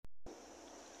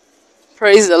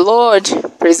Praise the Lord.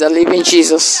 Praise the living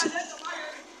Jesus.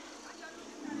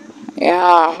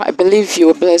 Yeah, I believe you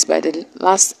were blessed by the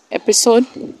last episode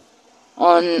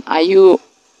on Are You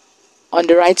on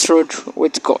the Right Road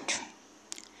with God?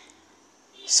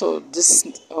 So this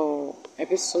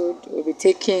episode will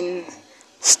be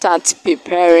Start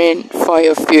Preparing for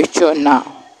Your Future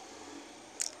Now.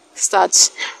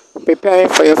 Start preparing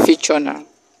for your future now.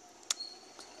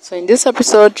 So in this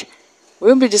episode,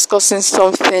 we'll be discussing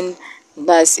something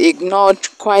that's ignored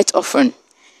quite often,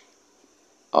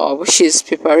 which is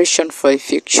preparation for the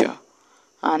future.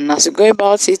 And as we go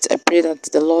about it, I pray that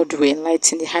the Lord will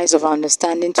enlighten the eyes of our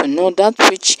understanding to know that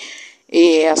which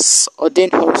He has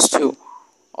ordained us to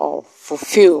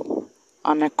fulfill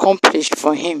and accomplish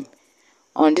for Him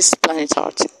on this planet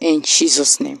Earth. In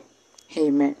Jesus' name,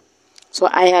 Amen. So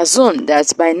I assume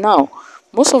that by now,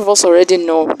 most of us already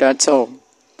know that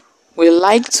we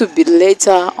like to be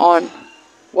later on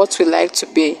what we like to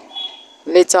be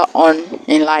later on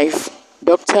in life.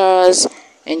 Doctors,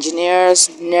 engineers,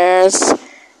 nurses,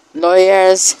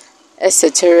 lawyers,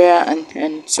 etc.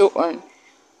 and so on.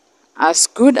 As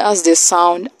good as they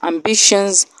sound,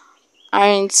 ambitions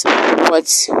aren't what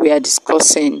we are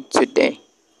discussing today.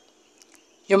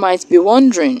 You might be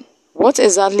wondering what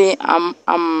exactly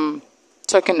I'm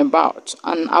talking about,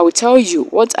 and I will tell you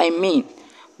what I mean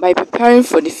by preparing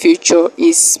for the future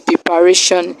is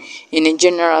preparation in a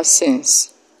general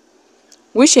sense,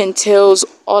 which entails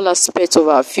all aspects of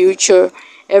our future.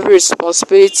 Every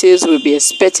responsibilities will be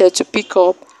expected to pick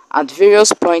up at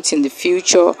various points in the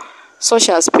future, such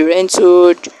as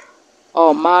parenthood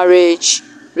or marriage,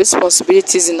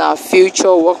 responsibilities in our future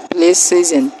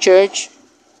workplaces and church.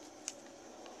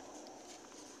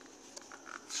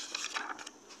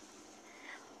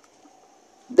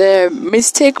 The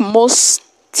mistake most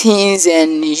teens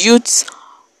and youths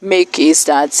make is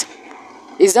that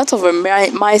of a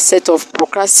mindset of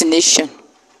procrastination.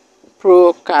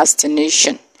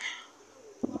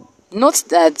 Note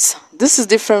that this is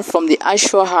different from the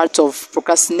actual heart of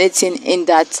procrastinating, in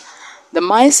that the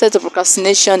mindset of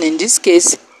procrastination in this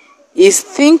case is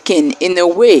thinking in a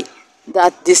way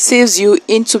that deceives you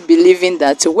into believing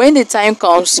that when the time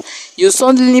comes, you'll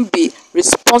suddenly be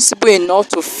responsible enough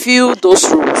to fill those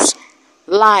roles.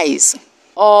 Lies.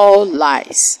 All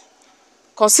lies.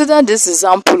 Consider this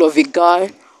example of a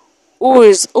guy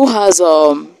whose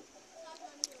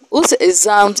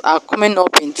exams are coming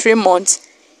up in 3 months.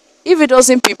 If he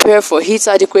doesn't prepare for it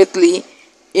adequately,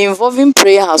 involving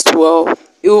prayer as well,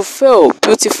 he will fail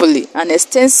beautifully and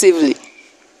extensively.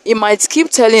 He might keep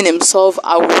telling himself,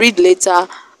 I will read later,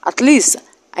 at least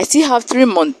I still have 3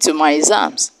 months to my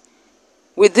exams.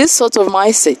 With this sort of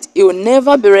mindset, he will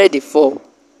never be ready for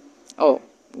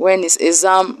when his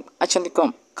exam actually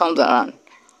comes around.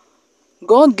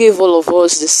 God gave all of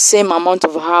us the same amount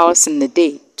of hours in the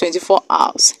day, 24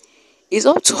 hours. It's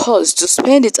up to us to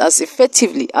spend it as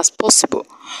effectively as possible.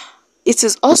 It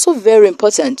is also very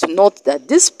important to note that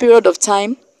this period of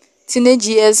time, teenage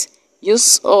years,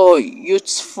 youth or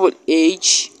youthful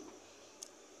age,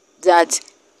 that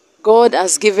God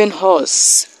has given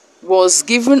us, was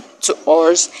given to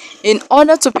us in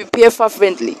order to prepare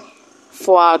fervently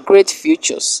for our great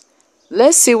futures.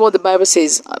 Let's see what the Bible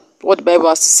says, what the Bible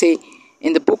has to say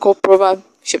in the book of Proverbs,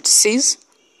 chapter 6,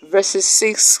 verses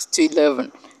 6 to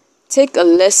 11. Take a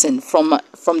lesson from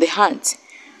the ant,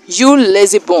 you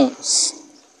lazy bones.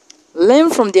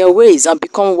 Learn from their ways and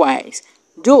become wise.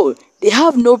 Though they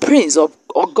have no prince or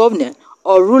governor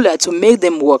or ruler to make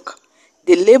them work,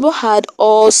 they labor hard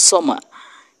all summer,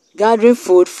 gathering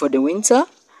food for the winter.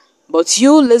 But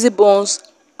you lazy bones,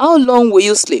 how long will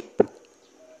you sleep?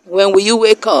 When will you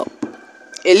wake up?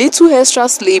 A little extra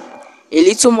sleep, a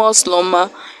little more slumber,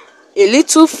 a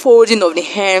little folding of the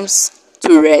hands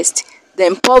to rest,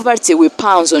 then poverty will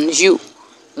pounce on you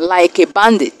like a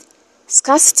bandit.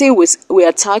 Scarcity will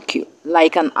attack you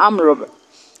like an armed robber.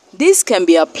 This can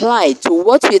be applied to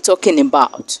what we're talking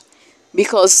about,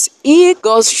 because here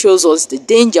God shows us the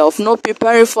danger of not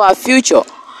preparing for our future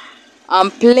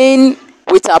and playing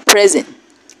with our present.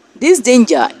 This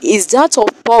danger is that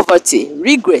of poverty,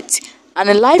 regret, and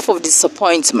a life of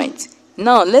disappointment.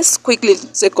 Now, let's quickly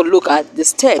take a look at the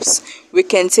steps we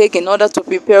can take in order to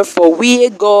prepare for where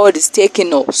God is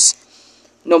taking us.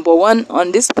 Number 1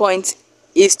 on this point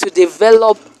is to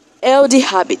develop healthy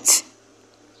habits.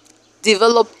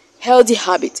 Develop healthy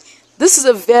habits. This is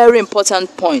a very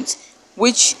important point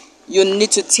which you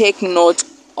need to take note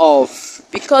of,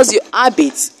 because your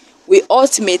habits will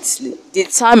ultimately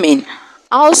determine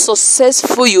how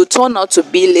successful you turn out to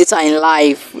be later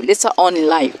on in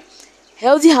life.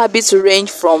 Healthy habits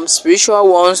range from spiritual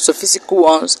ones to physical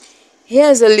ones.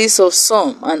 Here's a list of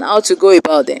some and how to go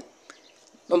about them.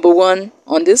 Number one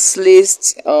on this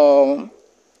list of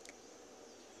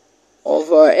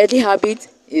healthy habit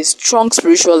is strong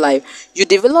spiritual life. You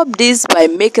develop this by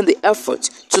making the effort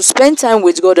to spend time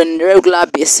with God on a regular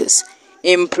basis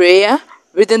in prayer,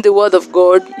 reading the Word of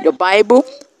God, your Bible,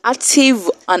 active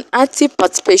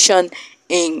participation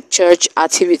in church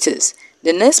activities.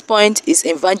 The next point is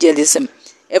evangelism.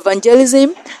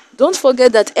 Evangelism, don't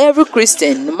forget that every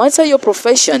Christian, no matter your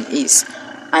profession, is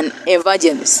an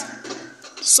evangelist.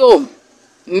 So,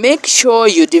 make sure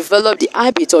you develop the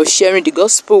habit of sharing the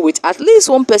gospel with at least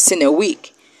one person a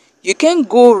week. You can't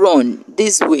go wrong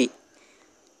this way.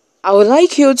 I would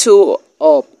like you to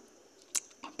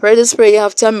pray this prayer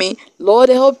after me. Lord,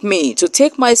 help me to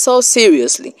take myself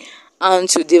seriously and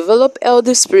to develop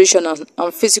healthy spiritual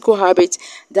and physical habits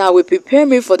that will prepare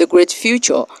me for the great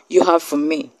future you have for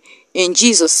me. In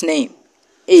Jesus' name,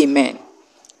 amen.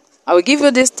 I will give you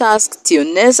this task till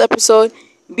next episode.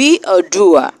 Be a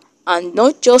doer and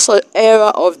not just an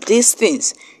hearer of these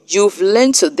things you've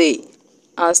learned today,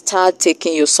 and start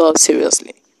taking yourself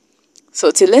seriously.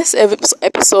 So till next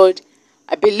episode,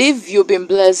 I believe you've been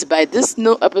blessed by this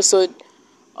new episode.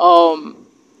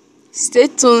 Stay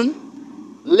tuned,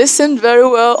 listen very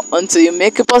well until you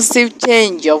make a positive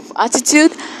change of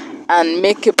attitude and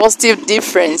make a positive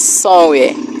difference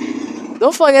somewhere.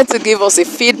 Don't forget to give us a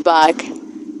feedback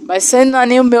by sending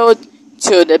an email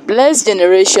to the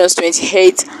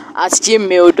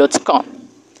blessedgenerations28@gmail.com.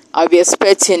 I'll be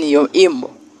expecting your email.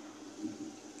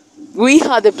 We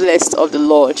are the blessed of the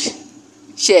Lord.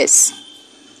 Cheers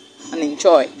and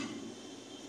enjoy.